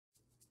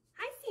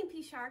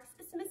Baby Sharks.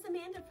 It's Miss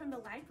Amanda from the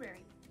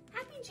library.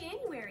 Happy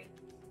January.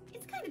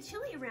 It's kind of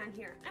chilly around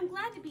here. I'm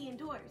glad to be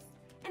indoors.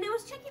 And I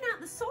was checking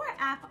out the Sora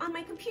app on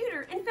my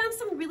computer and found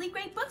some really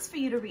great books for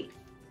you to read.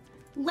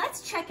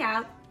 Let's check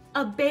out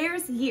A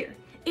Bear's Year.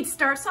 It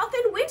starts off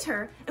in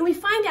winter and we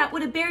find out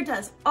what a bear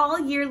does all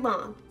year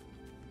long.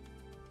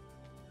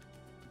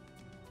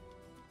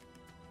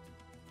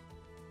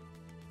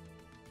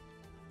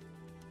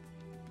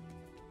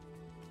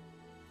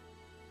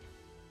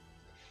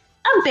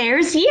 A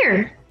Bear's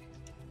Year.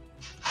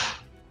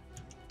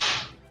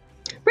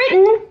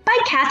 Written by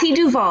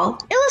Duval,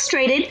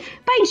 illustrated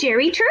by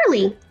Gerry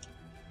Turley.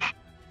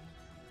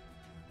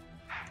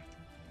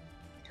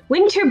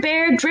 Winter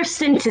bear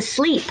drifts into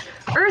sleep,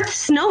 Earth's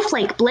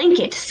snowflake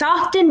blanket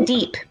soft and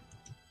deep.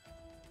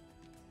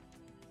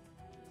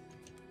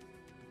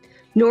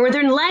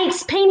 Northern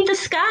lights paint the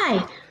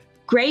sky,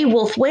 gray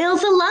wolf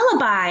wails a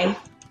lullaby.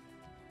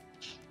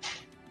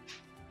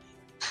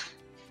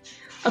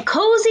 A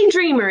cozy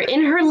dreamer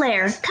in her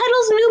lair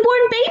cuddles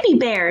newborn baby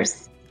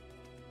bears.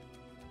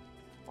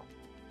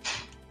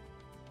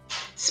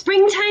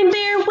 Springtime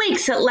bear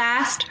wakes at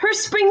last, her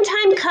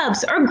springtime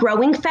cubs are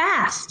growing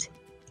fast.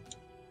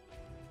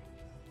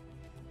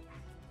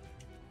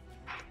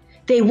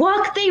 They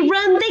walk, they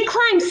run, they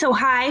climb so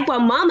high, while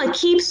mama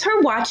keeps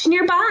her watch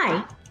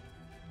nearby.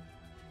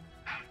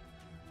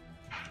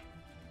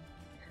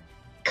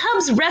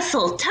 Cubs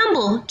wrestle,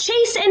 tumble,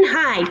 chase and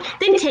hide,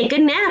 then take a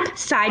nap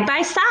side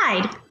by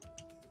side.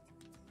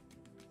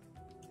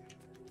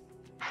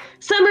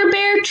 Summer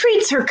bear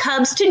treats her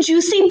cubs to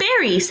juicy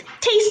berries,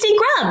 tasty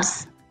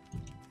grubs.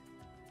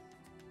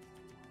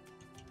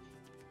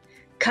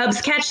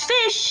 Cubs catch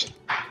fish,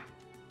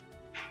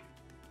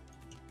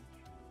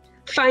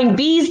 find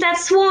bees that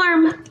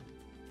swarm,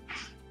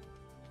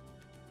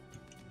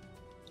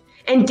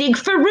 and dig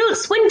for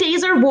roots when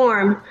days are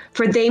warm,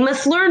 for they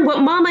must learn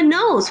what mama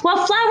knows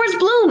while flowers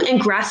bloom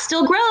and grass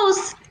still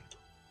grows.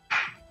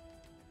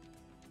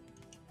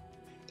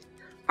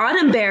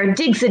 Autumn bear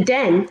digs a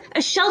den,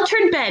 a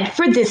sheltered bed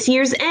for this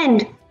year's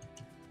end.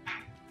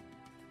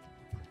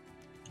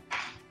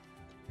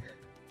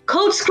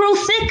 Coats grow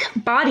thick,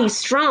 bodies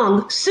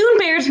strong, soon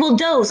bears will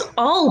doze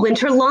all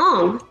winter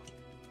long.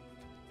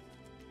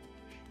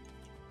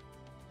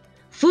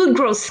 Food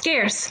grows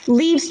scarce,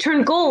 leaves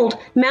turn gold,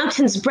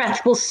 mountain's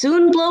breath will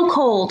soon blow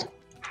cold.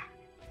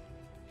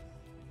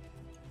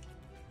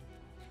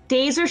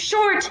 Days are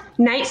short,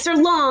 nights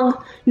are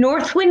long,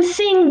 north winds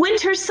sing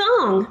winter's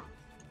song.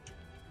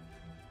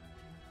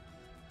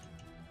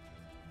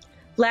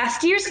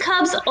 Last year's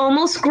cubs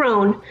almost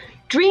grown,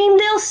 dream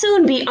they'll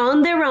soon be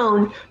on their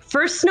own.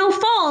 First snow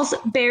falls,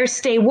 bears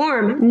stay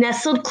warm,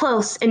 nestled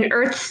close in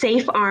earth's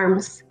safe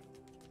arms.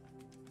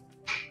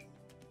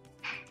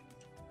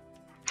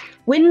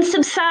 Wind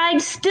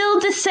subsides, still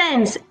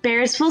descends,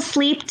 bears will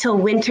sleep till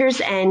winter's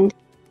end.